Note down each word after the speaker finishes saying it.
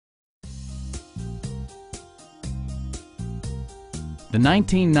The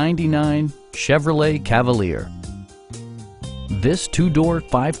 1999 Chevrolet Cavalier. This two-door,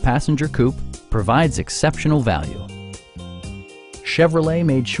 five-passenger coupe provides exceptional value. Chevrolet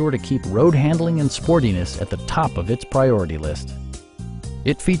made sure to keep road handling and sportiness at the top of its priority list.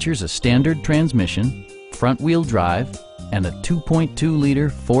 It features a standard transmission, front-wheel drive, and a 2.2-liter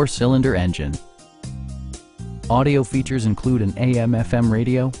four-cylinder engine. Audio features include an AM/FM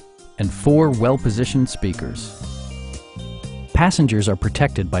radio and 4 well-positioned speakers. Passengers are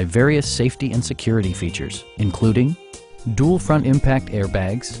protected by various safety and security features, including dual front impact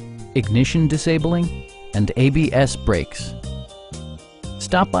airbags, ignition disabling, and ABS brakes.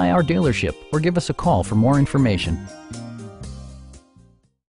 Stop by our dealership or give us a call for more information.